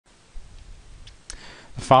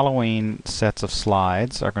The following sets of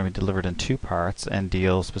slides are going to be delivered in two parts and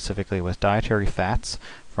deal specifically with dietary fats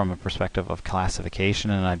from a perspective of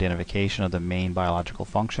classification and identification of the main biological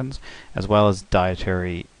functions, as well as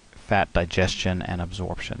dietary fat digestion and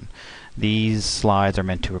absorption. These slides are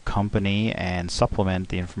meant to accompany and supplement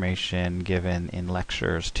the information given in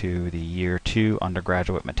lectures to the Year 2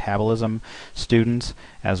 undergraduate metabolism students,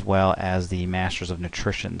 as well as the Masters of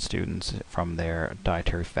Nutrition students from their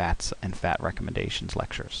dietary fats and fat recommendations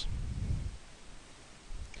lectures.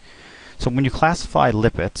 So when you classify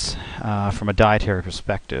lipids from a dietary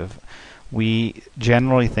perspective, we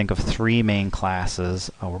generally think of three main classes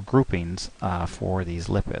or groupings for these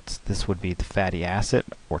lipids. This would be the fatty acid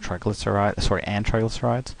or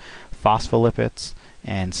triglycerides, phospholipids,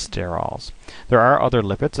 and sterols. There are other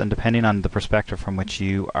lipids, and depending on the perspective from which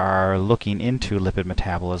you are looking into lipid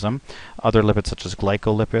metabolism, other lipids such as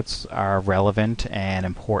glycolipids are relevant and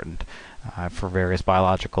important for various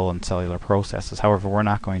biological and cellular processes. However, we're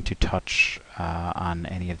not going to touch on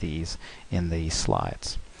any of these in these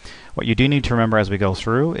slides. What you do need to remember as we go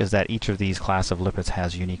through is that each of these class of lipids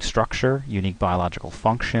has unique structure, unique biological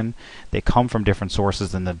function. They come from different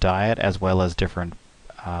sources in the diet as well as different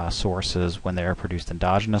sources when they are produced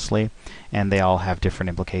endogenously, and they all have different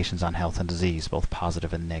implications on health and disease, both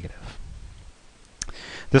positive and negative.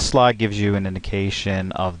 This slide gives you an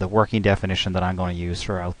indication of the working definition that I'm going to use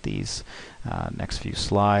throughout these next few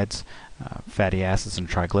slides. Fatty acids and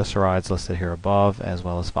triglycerides listed here above, as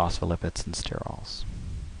well as phospholipids and sterols.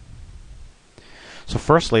 So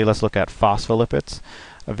firstly, let's look at phospholipids,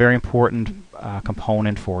 a very important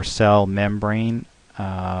component for cell membrane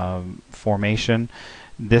formation.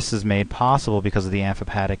 This is made possible because of the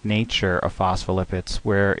amphipathic nature of phospholipids,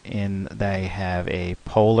 wherein they have a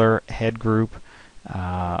polar head group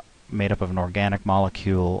made up of an organic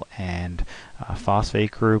molecule and a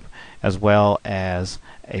phosphate group, as well as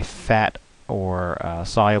a fat or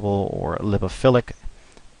soluble or lipophilic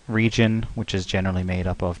region, which is generally made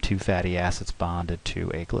up of two fatty acids bonded to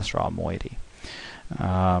a glycerol moiety.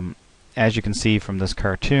 As you can see from this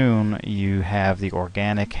cartoon, you have the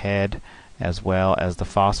organic head as well as the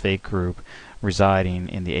phosphate group residing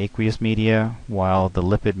in the aqueous media, while the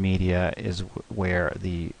lipid media is where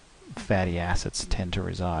the fatty acids tend to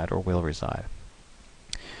reside or will reside.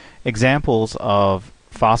 Examples of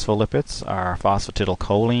phospholipids are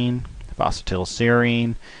phosphatidylcholine,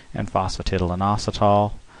 phosphatidylserine, and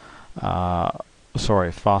phosphatidylinositol.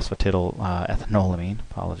 Ethanolamine,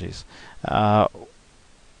 apologies.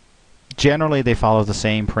 Generally, they follow the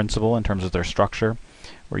same principle in terms of their structure,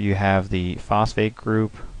 where you have the phosphate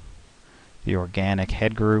group, the organic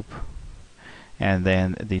head group, and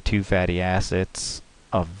then the two fatty acids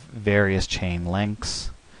of various chain lengths,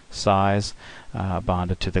 size,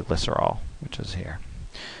 bonded to the glycerol, which is here.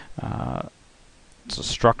 So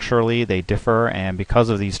structurally they differ, and because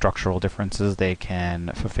of these structural differences they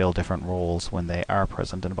can fulfill different roles when they are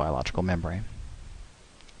present in a biological membrane.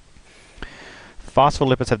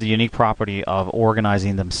 Phospholipids have the unique property of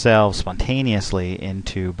organizing themselves spontaneously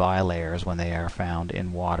into bilayers when they are found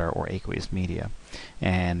in water or aqueous media.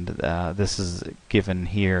 And this is given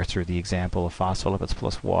here through the example of phospholipids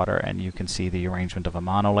plus water, and you can see the arrangement of a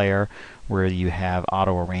monolayer where you have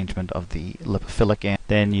auto-arrangement of the lipophilic end.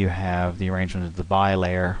 Then you have the arrangement of the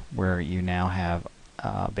bilayer where you now have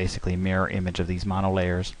basically a mirror image of these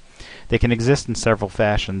monolayers. They can exist in several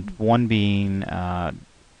fashions, one being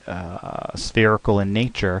spherical in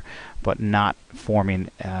nature, but not forming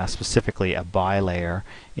specifically a bilayer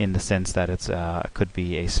in the sense that it could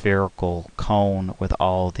be a spherical cone with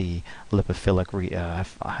all the lipophilic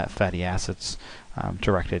fatty acids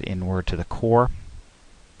directed inward to the core.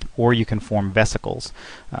 Or you can form vesicles,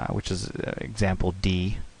 which is example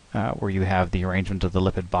D, where you have the arrangement of the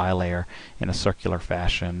lipid bilayer in a circular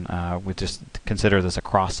fashion. We just consider this a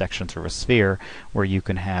cross-section through a sphere, where you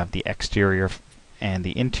can have the exterior and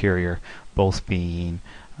the interior both being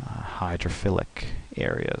hydrophilic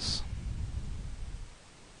areas.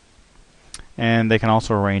 And they can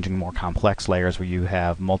also arrange in more complex layers where you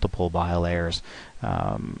have multiple bilayers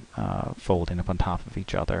folding up on top of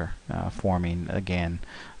each other, forming again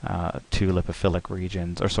two lipophilic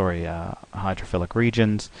regions, or hydrophilic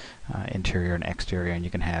regions, interior and exterior, and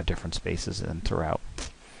you can have different spaces in throughout.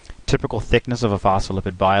 Typical thickness of a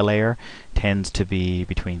phospholipid bilayer tends to be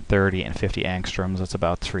between 30 and 50 angstroms. That's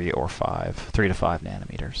about 3 to 5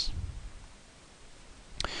 nanometers.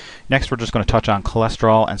 Next, we're just going to touch on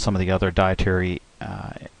cholesterol and some of the other dietary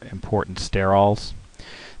important sterols.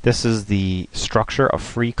 This is the structure of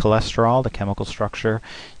free cholesterol, the chemical structure.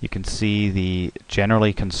 You can see the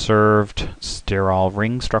generally conserved sterol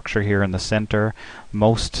ring structure here in the center.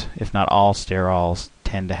 Most, if not all, sterols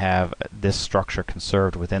tend to have this structure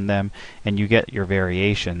conserved within them, and you get your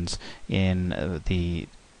variations in the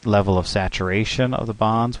level of saturation of the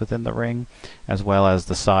bonds within the ring, as well as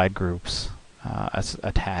the side groups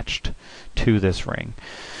attached to this ring.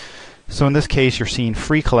 So in this case, you're seeing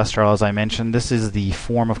free cholesterol, as I mentioned. This is the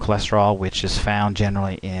form of cholesterol which is found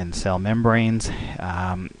generally in cell membranes.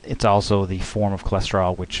 It's also the form of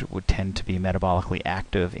cholesterol which would tend to be metabolically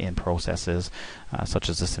active in processes such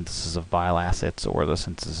as the synthesis of bile acids or the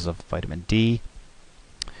synthesis of vitamin D.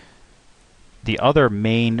 The other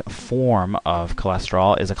main form of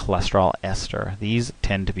cholesterol is a cholesterol ester. These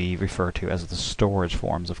tend to be referred to as the storage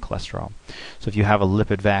forms of cholesterol. So if you have a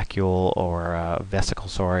lipid vacuole or a vesicle,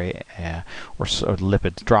 or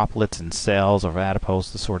lipid droplets in cells or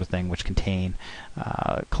adipose, the sort of thing which contain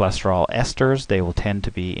cholesterol esters, they will tend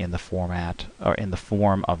to be in the format or in the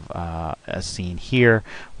form of as seen here,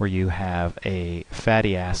 where you have a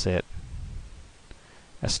fatty acid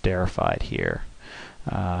esterified here.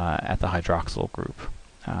 At the hydroxyl group.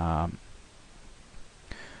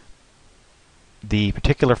 The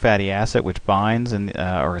particular fatty acid which binds or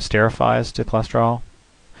esterifies to cholesterol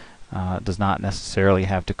does not necessarily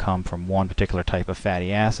have to come from one particular type of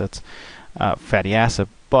fatty acid,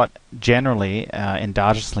 but generally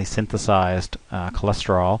endogenously synthesized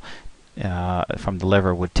cholesterol from the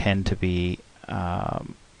liver would tend to be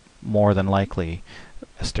more than likely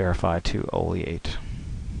esterified to oleate.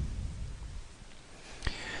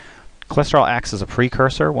 Cholesterol acts as a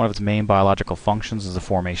precursor. One of its main biological functions is the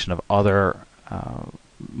formation of other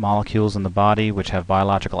molecules in the body which have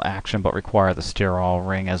biological action but require the sterol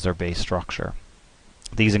ring as their base structure.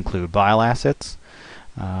 These include bile acids.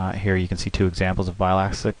 Here you can see two examples of bile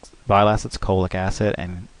acids, cholic acid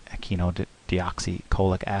and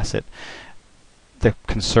echinodeoxycholic acid. The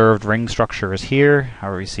conserved ring structure is here.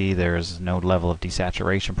 However, you see there's no level of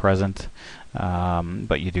desaturation present,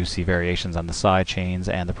 but you do see variations on the side chains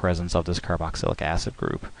and the presence of this carboxylic acid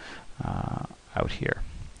group out here.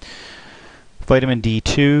 Vitamin D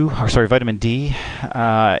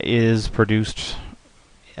is produced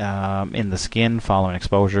in the skin following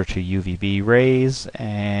exposure to UVB rays,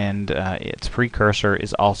 and its precursor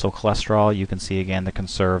is also cholesterol. You can see again the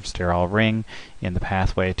conserved sterol ring in the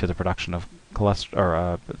pathway to the production of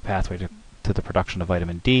to the production of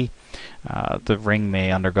vitamin D. The ring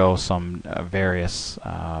may undergo some various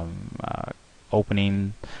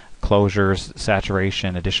opening, closures,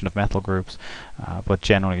 saturation, addition of methyl groups, but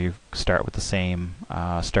generally you start with the same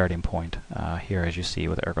starting point here as you see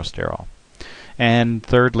with ergosterol. And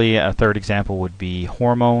thirdly, a third example would be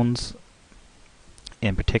hormones,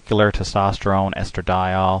 in particular testosterone,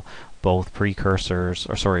 estradiol. Both use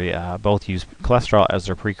cholesterol as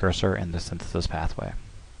their precursor in the synthesis pathway.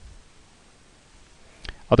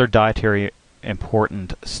 Other dietary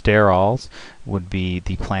important sterols would be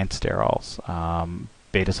the plant sterols.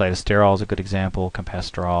 Beta-cytosterol is a good example,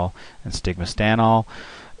 campestrol and stigmastanol.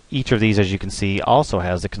 Each of these, as you can see, also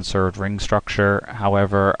has the conserved ring structure.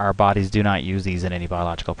 However, our bodies do not use these in any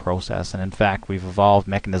biological process, and in fact we've evolved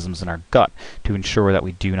mechanisms in our gut to ensure that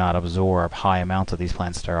we do not absorb high amounts of these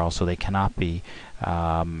plant sterols, so they cannot be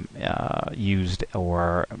used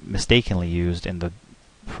or mistakenly used in the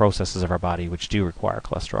processes of our body which do require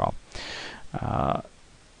cholesterol.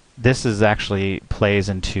 This is actually plays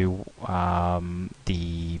into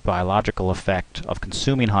the biological effect of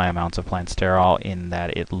consuming high amounts of plant sterol, in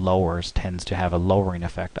that it tends to have a lowering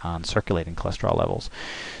effect on circulating cholesterol levels.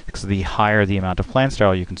 Because the higher the amount of plant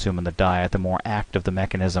sterol you consume in the diet, the more active the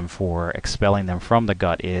mechanism for expelling them from the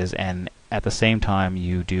gut is, and at the same time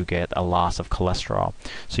you do get a loss of cholesterol.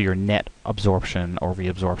 So your net absorption or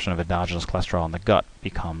reabsorption of endogenous cholesterol in the gut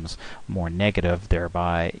becomes more negative,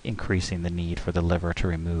 thereby increasing the need for the liver to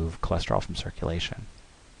remove cholesterol from circulation.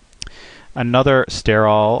 Another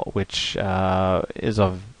sterol which is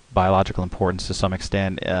of biological importance to some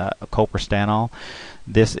extent, coprostanol.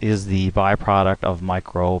 This is the byproduct of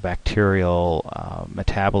microbacterial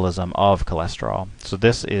metabolism of cholesterol. So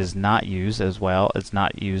this is not used as well. It's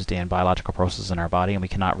not used in biological processes in our body, and we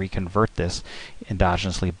cannot reconvert this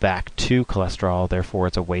endogenously back to cholesterol. Therefore,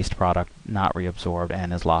 it's a waste product, not reabsorbed,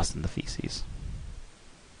 and is lost in the feces.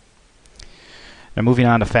 Now moving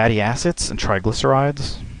on to fatty acids and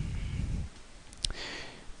triglycerides.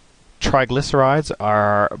 Triglycerides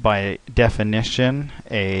are, by definition,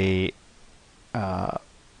 a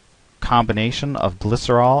combination of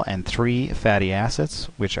glycerol and 3 fatty acids,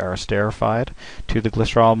 which are esterified to the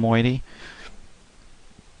glycerol moiety.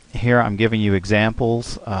 Here I'm giving you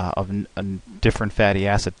examples of different fatty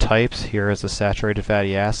acid types. Here is a saturated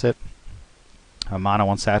fatty acid, a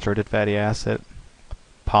monounsaturated fatty acid,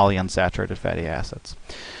 polyunsaturated fatty acids.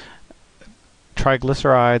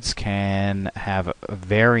 Triglycerides can have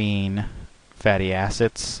varying fatty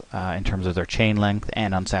acids in terms of their chain length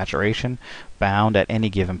and unsaturation bound at any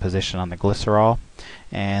given position on the glycerol,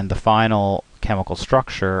 and the final chemical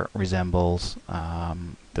structure resembles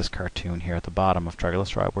this cartoon here at the bottom of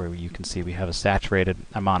triglyceride, where you can see we have a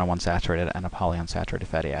monounsaturated and a polyunsaturated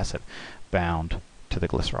fatty acid bound to the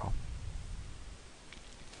glycerol.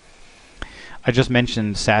 I just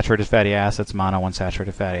mentioned saturated fatty acids,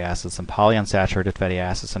 monounsaturated fatty acids, and polyunsaturated fatty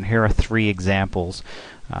acids, and here are three examples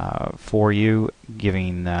for you,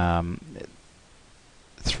 giving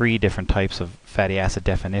three different types of fatty acid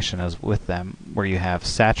definition as with them, where you have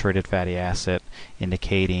saturated fatty acid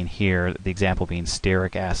indicating here the example being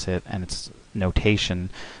stearic acid and its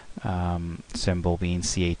notation symbol being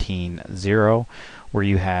C18-0, where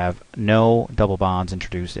you have no double bonds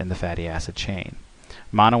introduced in the fatty acid chain.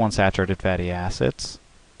 Monounsaturated fatty acids,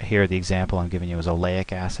 here the example I'm giving you is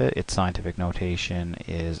oleic acid. Its scientific notation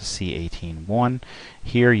is C18-1.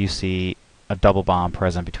 Here you see a double bond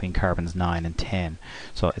present between carbons 9 and 10.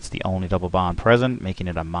 So it's the only double bond present, making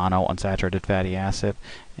it a monounsaturated fatty acid,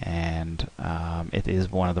 and it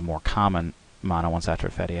is one of the more common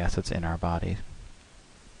monounsaturated fatty acids in our body.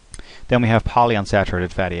 Then we have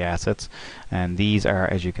polyunsaturated fatty acids, and these are,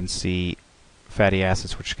 as you can see, fatty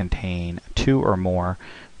acids which contain two or more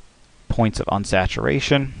points of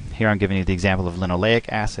unsaturation. Here I'm giving you the example of linoleic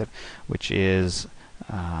acid, which is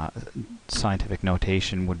scientific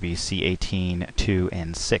notation would be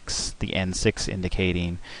C18-2N6, the N6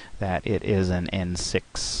 indicating that it is an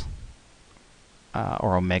N6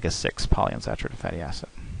 or omega-6 polyunsaturated fatty acid.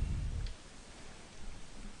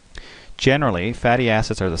 Generally, fatty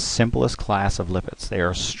acids are the simplest class of lipids. They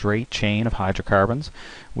are a straight chain of hydrocarbons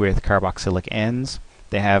with carboxylic ends.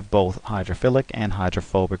 They have both hydrophilic and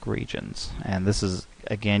hydrophobic regions. And this is,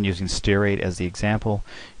 again, using stearate as the example.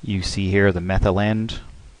 You see here the methyl end,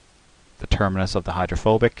 the terminus of the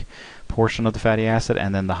hydrophobic portion of the fatty acid,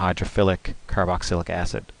 and then the hydrophilic carboxylic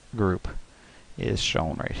acid group is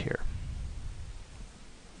shown right here.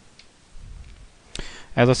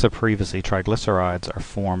 As I said previously, triglycerides are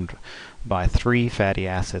formed by three fatty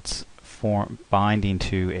acids binding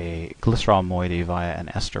to a glycerol moiety via an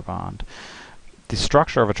ester bond. The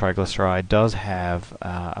structure of a triglyceride does have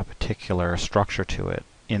a particular structure to it,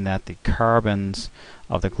 in that the carbons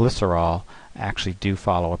of the glycerol actually do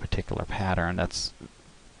follow a particular pattern. That's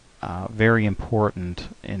very important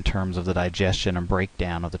in terms of the digestion and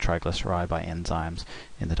breakdown of the triglyceride by enzymes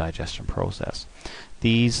in the digestion process.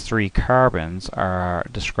 These three carbons are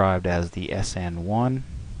described as the SN1,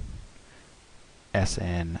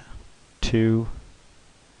 SN2,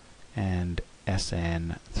 and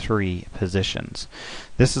SN3 positions.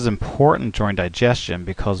 This is important during digestion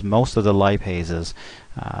because most of the lipases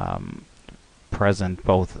present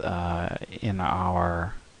both in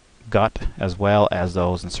our gut as well as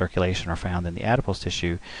those in circulation are found in the adipose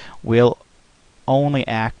tissue will only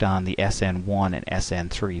act on the SN1 and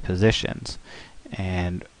SN3 positions,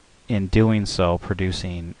 and in doing so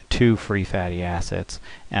producing two free fatty acids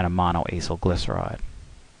and a monoacyl glyceride.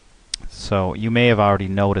 So you may have already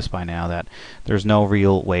noticed by now that there's no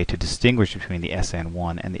real way to distinguish between the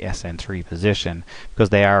SN1 and the SN3 position because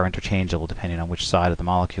they are interchangeable depending on which side of the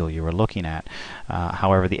molecule you were looking at.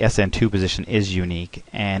 However, the SN2 position is unique,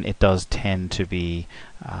 and it does tend to be,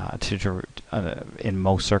 in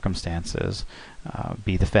most circumstances,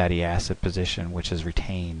 be the fatty acid position which is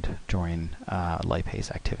retained during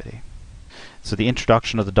lipase activity. So the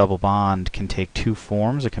introduction of the double bond can take two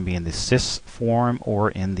forms. It can be in the cis form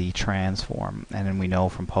or in the trans form. And then we know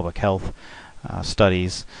from public health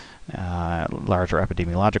studies, larger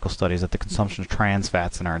epidemiological studies, that the consumption of trans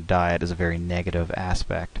fats in our diet is a very negative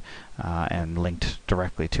aspect and linked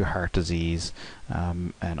directly to heart disease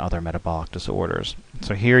and other metabolic disorders.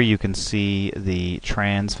 So here you can see the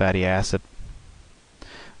trans fatty acid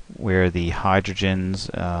where the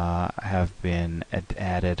hydrogens have been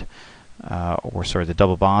added, the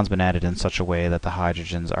double bond's been added in such a way that the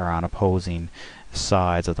hydrogens are on opposing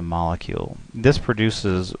sides of the molecule. This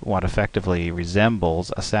produces what effectively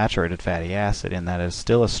resembles a saturated fatty acid in that it's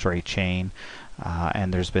still a straight chain,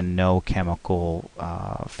 and there's been no chemical,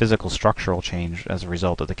 physical structural change as a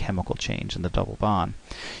result of the chemical change in the double bond.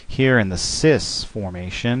 Here in the cis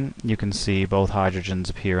formation, you can see both hydrogens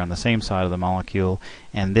appear on the same side of the molecule,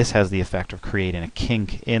 and this has the effect of creating a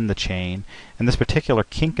kink in the chain. And this particular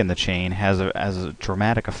kink in the chain has a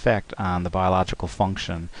dramatic effect on the biological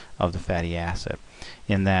function of the fatty acid,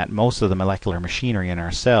 in that most of the molecular machinery in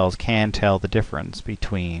our cells can tell the difference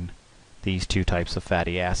between these two types of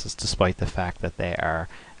fatty acids, despite the fact that they are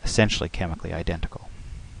essentially chemically identical.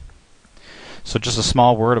 So just a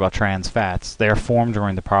small word about trans fats. They are formed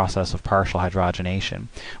during the process of partial hydrogenation,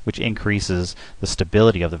 which increases the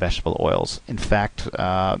stability of the vegetable oils. In fact,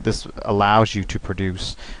 this allows you to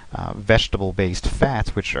produce vegetable-based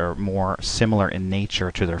fats which are more similar in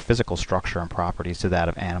nature to their physical structure and properties to that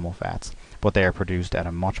of animal fats, but they are produced at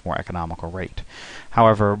a much more economical rate.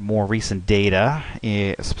 However, more recent data,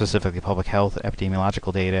 specifically public health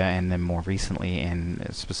epidemiological data, and then more recently in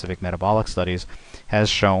specific metabolic studies, has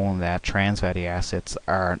shown that trans fatty acids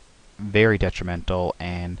are very detrimental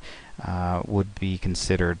and would be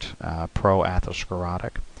considered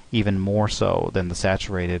pro-atherosclerotic, even more so than the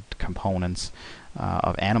saturated components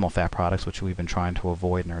of animal fat products, which we've been trying to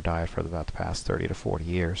avoid in our diet for about the past 30 to 40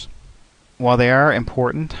 years. While they are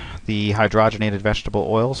important, the hydrogenated vegetable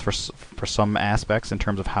oils, for some aspects in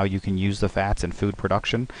terms of how you can use the fats in food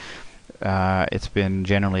production, it's been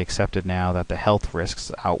generally accepted now that the health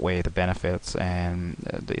risks outweigh the benefits, and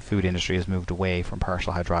the food industry has moved away from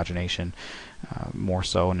partial hydrogenation, more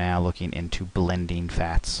so now looking into blending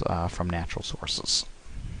fats from natural sources.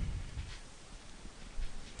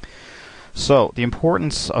 So the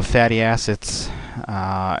importance of fatty acids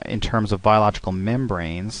in terms of biological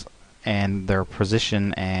membranes and their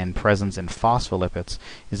position and presence in phospholipids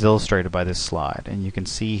is illustrated by this slide. And you can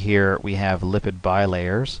see here we have lipid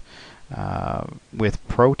bilayers with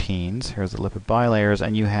proteins. Here's the lipid bilayers,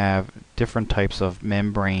 and you have different types of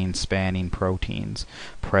membrane spanning proteins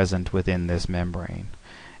present within this membrane.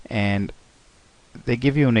 And they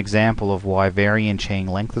give you an example of why varying chain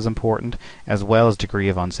length is important, as well as degree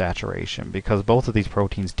of unsaturation, because both of these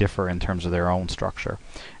proteins differ in terms of their own structure,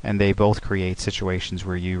 and they both create situations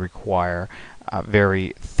where you require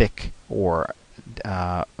very thick or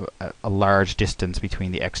a large distance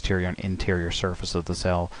between the exterior and interior surface of the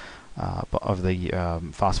cell of the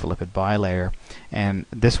phospholipid bilayer, and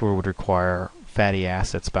this would require fatty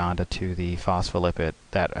acids bonded to the phospholipid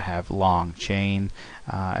that have long chain,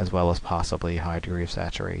 as well as possibly high degree of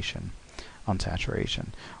unsaturation.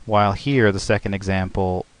 While here, the second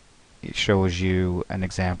example shows you an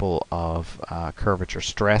example of curvature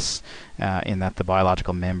stress, in that the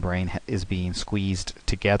biological membrane is being squeezed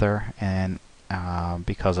together, and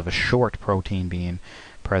because of a short protein being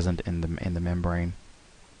present in the membrane,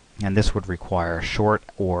 and this would require short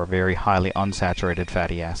or very highly unsaturated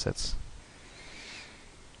fatty acids.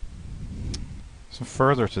 So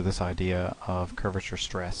further to this idea of curvature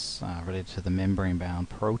stress related to the membrane-bound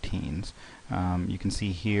proteins, you can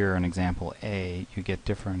see here in example A, you get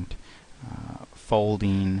different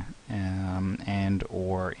folding and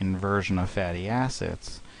or inversion of fatty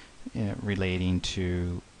acids relating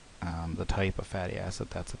to the type of fatty acid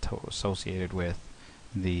that's associated with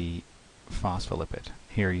the phospholipid.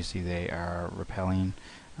 Here you see they are repelling,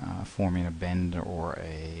 forming a bend or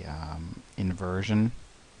a inversion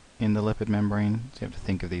in the lipid membrane. So you have to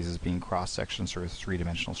think of these as being cross-sections through a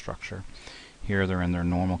three-dimensional structure. Here they're in their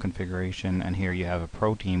normal configuration, and here you have a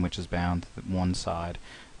protein which is bound to one side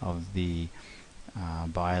of the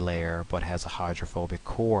bilayer but has a hydrophobic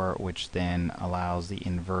core, which then allows the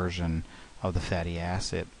inversion of the fatty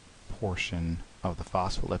acid portion of the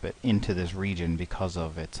phospholipid into this region because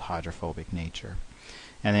of its hydrophobic nature.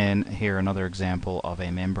 And then here another example of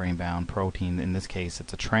a membrane-bound protein. In this case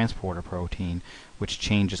it's a transporter protein which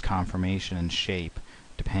changes conformation and shape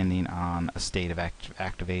depending on a state of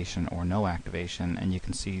activation or no activation, and you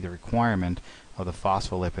can see the requirement of the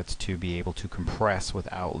phospholipids to be able to compress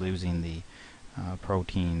without losing the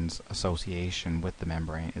protein's association with the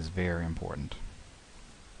membrane is very important.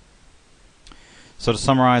 So to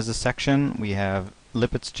summarize this section, we have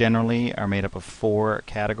lipids generally are made up of four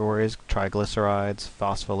categories: triglycerides,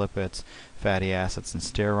 phospholipids, fatty acids, and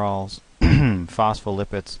sterols.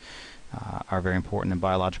 Phospholipids are very important in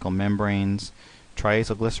biological membranes.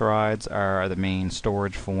 Triacylglycerides are the main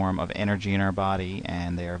storage form of energy in our body,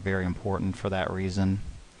 and they are very important for that reason.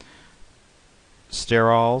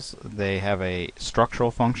 Sterols, they have a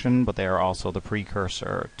structural function, but they are also the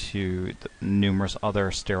precursor to the numerous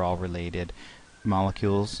other sterol-related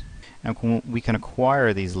molecules. And we can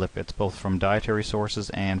acquire these lipids both from dietary sources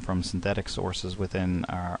and from synthetic sources within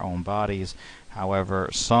our own bodies. However,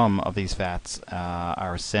 some of these fats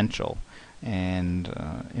are essential, and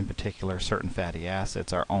in particular certain fatty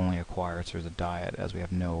acids are only acquired through the diet, as we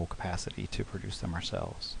have no capacity to produce them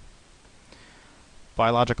ourselves.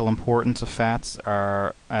 Biological importance of fats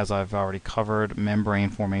are, as I've already covered, membrane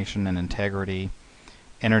formation and integrity,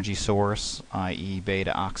 energy source, i.e.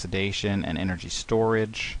 beta oxidation and energy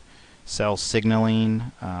storage, cell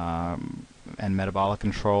signaling and metabolic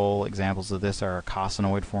control. Examples of this are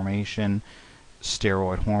carcinoid formation,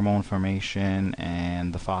 steroid hormone formation,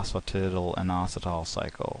 and the phosphatidyl inositol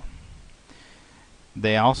cycle.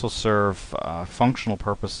 They also serve functional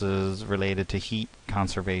purposes related to heat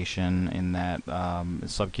conservation, in that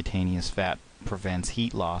subcutaneous fat prevents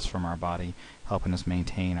heat loss from our body, helping us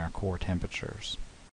maintain our core temperatures.